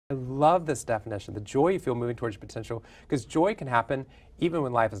I love this definition, the joy you feel moving towards your potential, because joy can happen even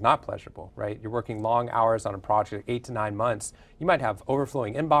when life is not pleasurable, right? You're working long hours on a project, 8 to 9 months. You might have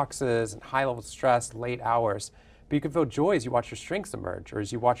overflowing inboxes and high level stress, late hours, but you can feel joy as you watch your strengths emerge or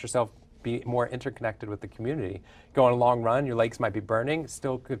as you watch yourself be more interconnected with the community. Go on a long run, your legs might be burning,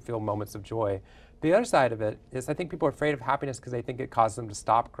 still could feel moments of joy. The other side of it is I think people are afraid of happiness because they think it causes them to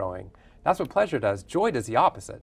stop growing. That's what pleasure does. Joy does the opposite.